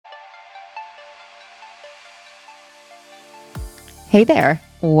Hey there.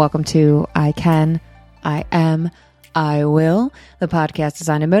 Welcome to I Can, I Am, I Will, the podcast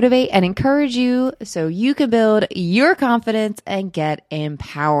designed to motivate and encourage you so you can build your confidence and get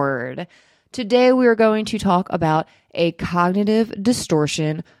empowered. Today, we are going to talk about a cognitive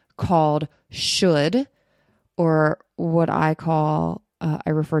distortion called should, or what I call,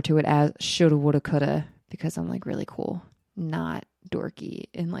 I refer to it as shoulda, woulda, coulda, because I'm like really cool, not dorky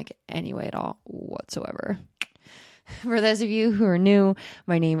in like any way at all whatsoever. For those of you who are new,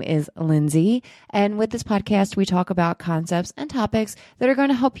 my name is Lindsay, and with this podcast, we talk about concepts and topics that are going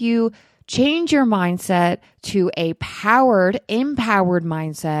to help you change your mindset to a empowered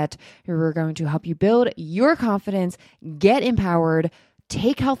mindset. We're going to help you build your confidence, get empowered,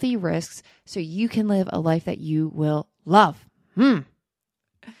 take healthy risks so you can live a life that you will love.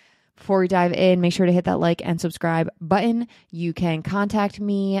 Before we dive in, make sure to hit that like and subscribe button. You can contact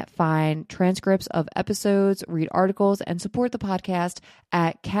me, find transcripts of episodes, read articles, and support the podcast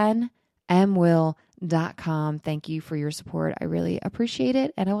at kenmwill.com. Thank you for your support. I really appreciate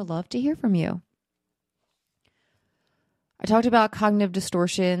it, and I would love to hear from you. I talked about cognitive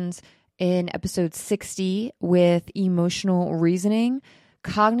distortions in episode 60 with emotional reasoning.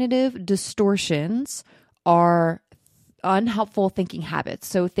 Cognitive distortions are unhelpful thinking habits.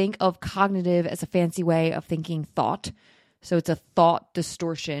 So think of cognitive as a fancy way of thinking thought. So it's a thought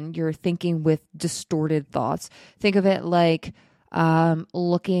distortion. You're thinking with distorted thoughts. Think of it like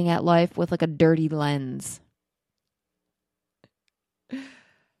looking at life with like a dirty lens.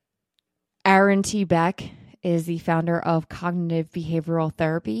 Aaron T. Beck is the founder of cognitive behavioral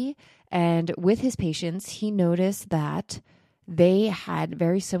therapy. And with his patients, he noticed that they had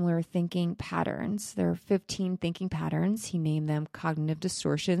very similar thinking patterns. There are 15 thinking patterns. He named them cognitive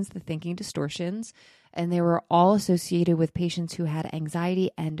distortions, the thinking distortions, and they were all associated with patients who had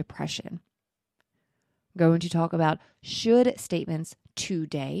anxiety and depression. I'm going to talk about should statements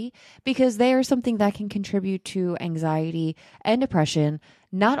today because they are something that can contribute to anxiety and depression.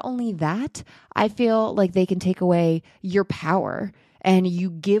 Not only that, I feel like they can take away your power. And you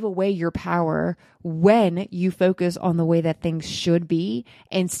give away your power when you focus on the way that things should be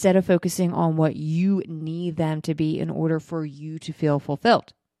instead of focusing on what you need them to be in order for you to feel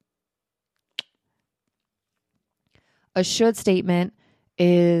fulfilled. A should statement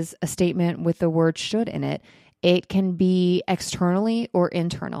is a statement with the word should in it. It can be externally or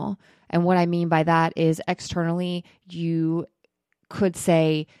internal. And what I mean by that is externally, you could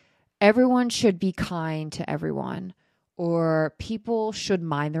say, everyone should be kind to everyone. Or people should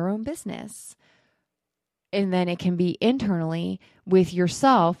mind their own business. And then it can be internally with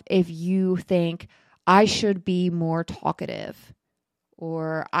yourself if you think, I should be more talkative,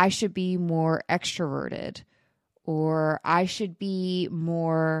 or I should be more extroverted, or I should be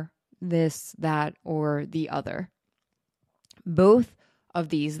more this, that, or the other. Both of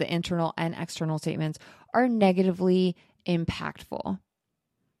these, the internal and external statements, are negatively impactful.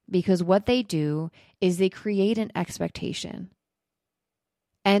 Because what they do is they create an expectation.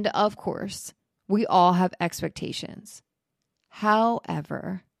 And of course, we all have expectations.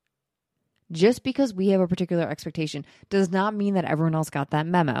 However, just because we have a particular expectation does not mean that everyone else got that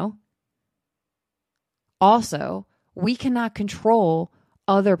memo. Also, we cannot control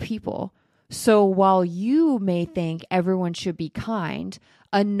other people. So while you may think everyone should be kind,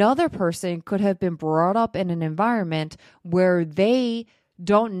 another person could have been brought up in an environment where they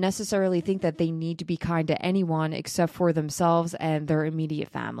don't necessarily think that they need to be kind to anyone except for themselves and their immediate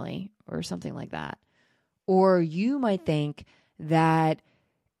family or something like that. Or you might think that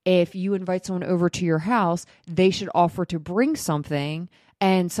if you invite someone over to your house, they should offer to bring something.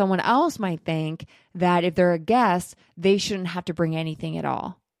 And someone else might think that if they're a guest, they shouldn't have to bring anything at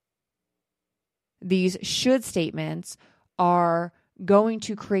all. These should statements are going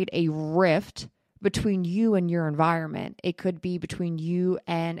to create a rift between you and your environment. It could be between you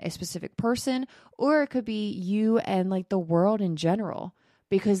and a specific person, or it could be you and like the world in general,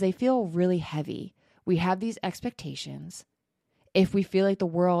 because they feel really heavy. We have these expectations. If we feel like the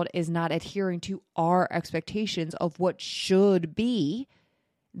world is not adhering to our expectations of what should be,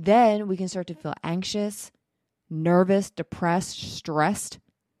 then we can start to feel anxious, nervous, depressed, stressed.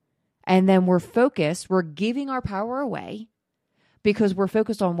 And then we're giving our power away because we're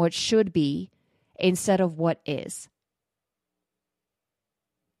focused on what should be instead of what is.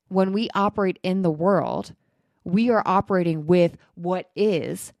 When we operate in the world, we are operating with what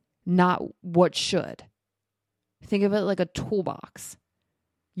is, not what should. Think of it like a toolbox.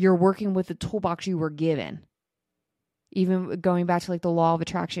 You're working with the toolbox you were given. Even going back to like the law of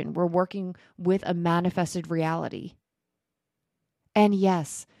attraction, we're working with a manifested reality. And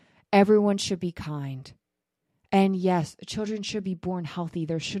yes, everyone should be kind. And yes, children should be born healthy.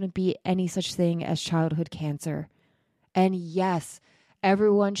 There shouldn't be any such thing as childhood cancer. And yes,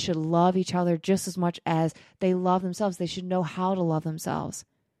 everyone should love each other just as much as they love themselves. They should know how to love themselves.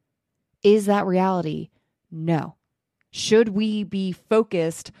 Is that reality? No. Should we be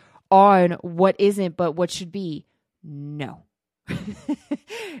focused on what isn't but what should be? No.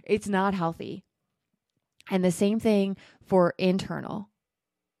 It's not healthy. And the same thing for internal.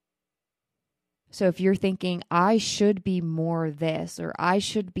 So if you're thinking, I should be more this or I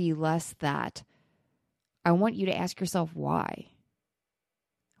should be less that, I want you to ask yourself why.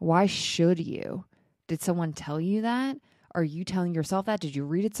 Why should you? Did someone tell you that? Are you telling yourself that? Did you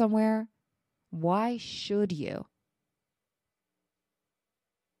read it somewhere? Why should you?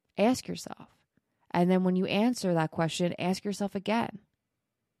 Ask yourself. And then when you answer that question, ask yourself again.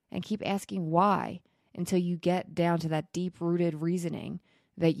 And keep asking why until you get down to that deep-rooted reasoning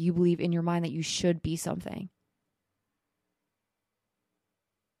that you believe in your mind that you should be something.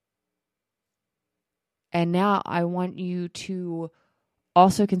 And now I want you to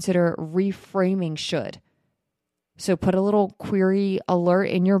also consider reframing should. So put a little query alert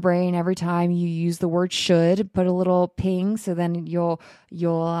in your brain every time you use the word should. Put a little ping so then you'll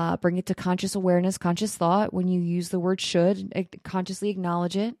bring it to conscious awareness, conscious thought. When you use the word should, consciously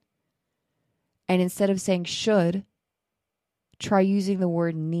acknowledge it. And instead of saying should, try using the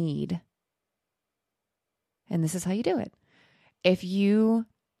word need. And this is how you do it. If you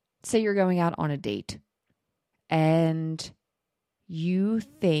say you're going out on a date and you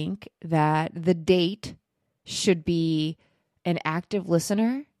think that the date should be an active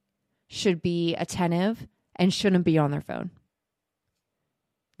listener, should be attentive, and shouldn't be on their phone.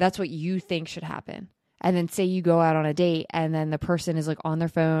 That's what you think should happen. And then say you go out on a date and then the person is like on their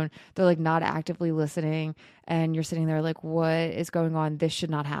phone. They're like not actively listening. And you're sitting there like, what is going on? This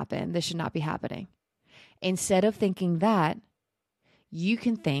should not happen. This should not be happening. Instead of thinking that, you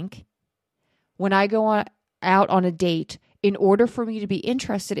can think, when I go out on a date, in order for me to be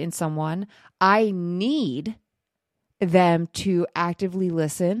interested in someone, I need them to actively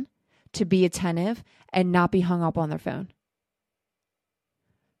listen, to be attentive, and not be hung up on their phone.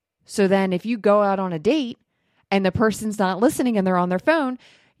 So then if you go out on a date and the person's not listening and they're on their phone,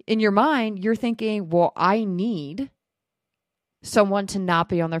 in your mind, you're thinking, well, I need someone to not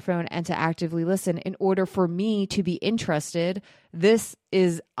be on their phone and to actively listen in order for me to be interested. This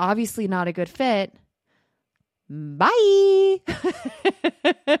is obviously not a good fit. Bye.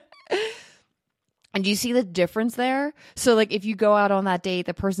 And do you see the difference there? So like if you go out on that date,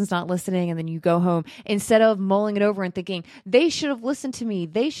 the person's not listening, and then you go home, instead of mulling it over and thinking, they should have listened to me,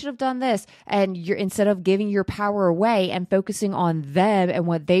 they should have done this. And you're, instead of giving your power away and focusing on them and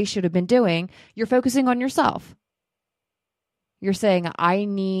what they should have been doing, you're focusing on yourself. You're saying, I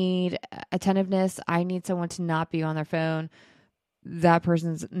need attentiveness. I need someone to not be on their phone. That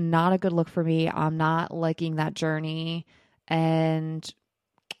person's not a good look for me. I'm not liking that journey. And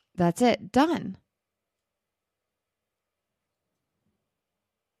that's it. Done.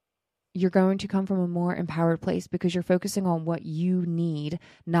 You're going to come from a more empowered place because you're focusing on what you need,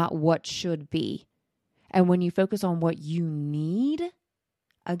 not what should be. And when you focus on what you need,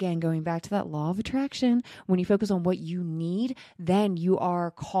 again, going back to that law of attraction, when you focus on what you need, then you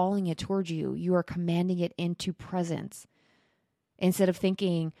are calling it towards you. You are commanding it into presence. Instead of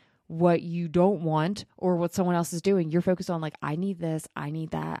thinking what you don't want or what someone else is doing, you're focused on like, I need this, I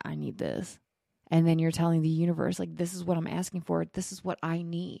need that, I need this. And then you're telling the universe, like, this is what I'm asking for. This is what I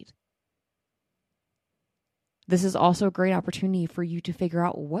need. This is also a great opportunity for you to figure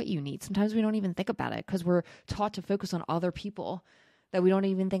out what you need. Sometimes we don't even think about it because we're taught to focus on other people, that we don't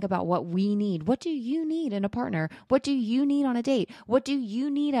even think about what we need. What do you need in a partner? What do you need on a date? What do you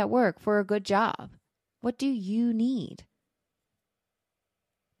need at work for a good job? What do you need?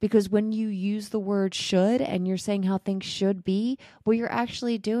 Because when you use the word should and you're saying how things should be, what you're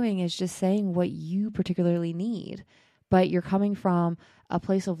actually doing is just saying what you particularly need. But you're coming from a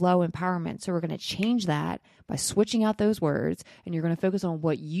place of low empowerment. So we're going to change that by switching out those words, and you're going to focus on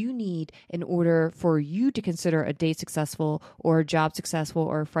what you need in order for you to consider a date successful or a job successful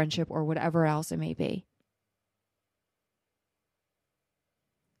or a friendship or whatever else it may be.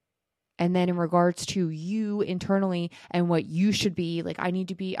 And then in regards to you internally and what you should be, like I need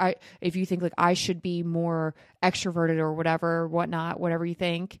to be, if you think like I should be more extroverted or whatever, whatnot, whatever you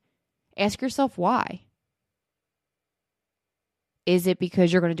think, ask yourself why. Is it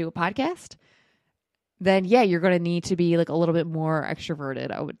because you're going to do a podcast? Then yeah, you're going to need to be like a little bit more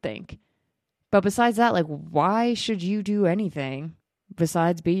extroverted, I would think. But besides that, like why should you do anything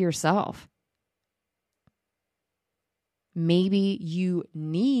besides be yourself? Maybe you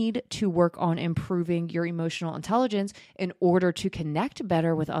need to work on improving your emotional intelligence in order to connect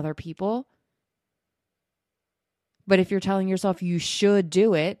better with other people. But if you're telling yourself you should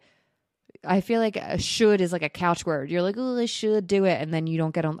do it, I feel like a should is like a couch word. You're like, oh, I should do it. And then you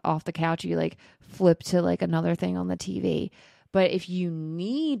don't get off the couch. You like flip to like another thing on the TV. But if you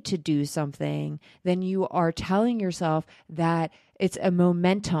need to do something, then you are telling yourself that it's a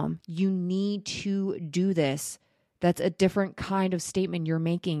momentum. You need to do this. That's a different kind of statement you're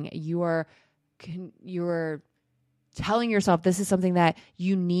making. You're telling yourself this is something that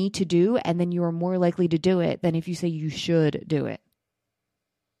you need to do, and then you are more likely to do it than if you say you should do it.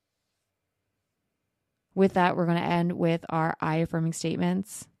 With that, we're going to end with our I affirming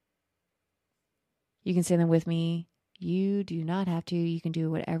statements. You can say them with me. You do not have to. You can do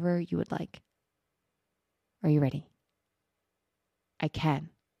whatever you would like. Are you ready? I can.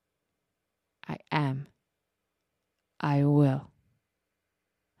 I am. I will.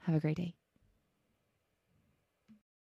 Have a great day.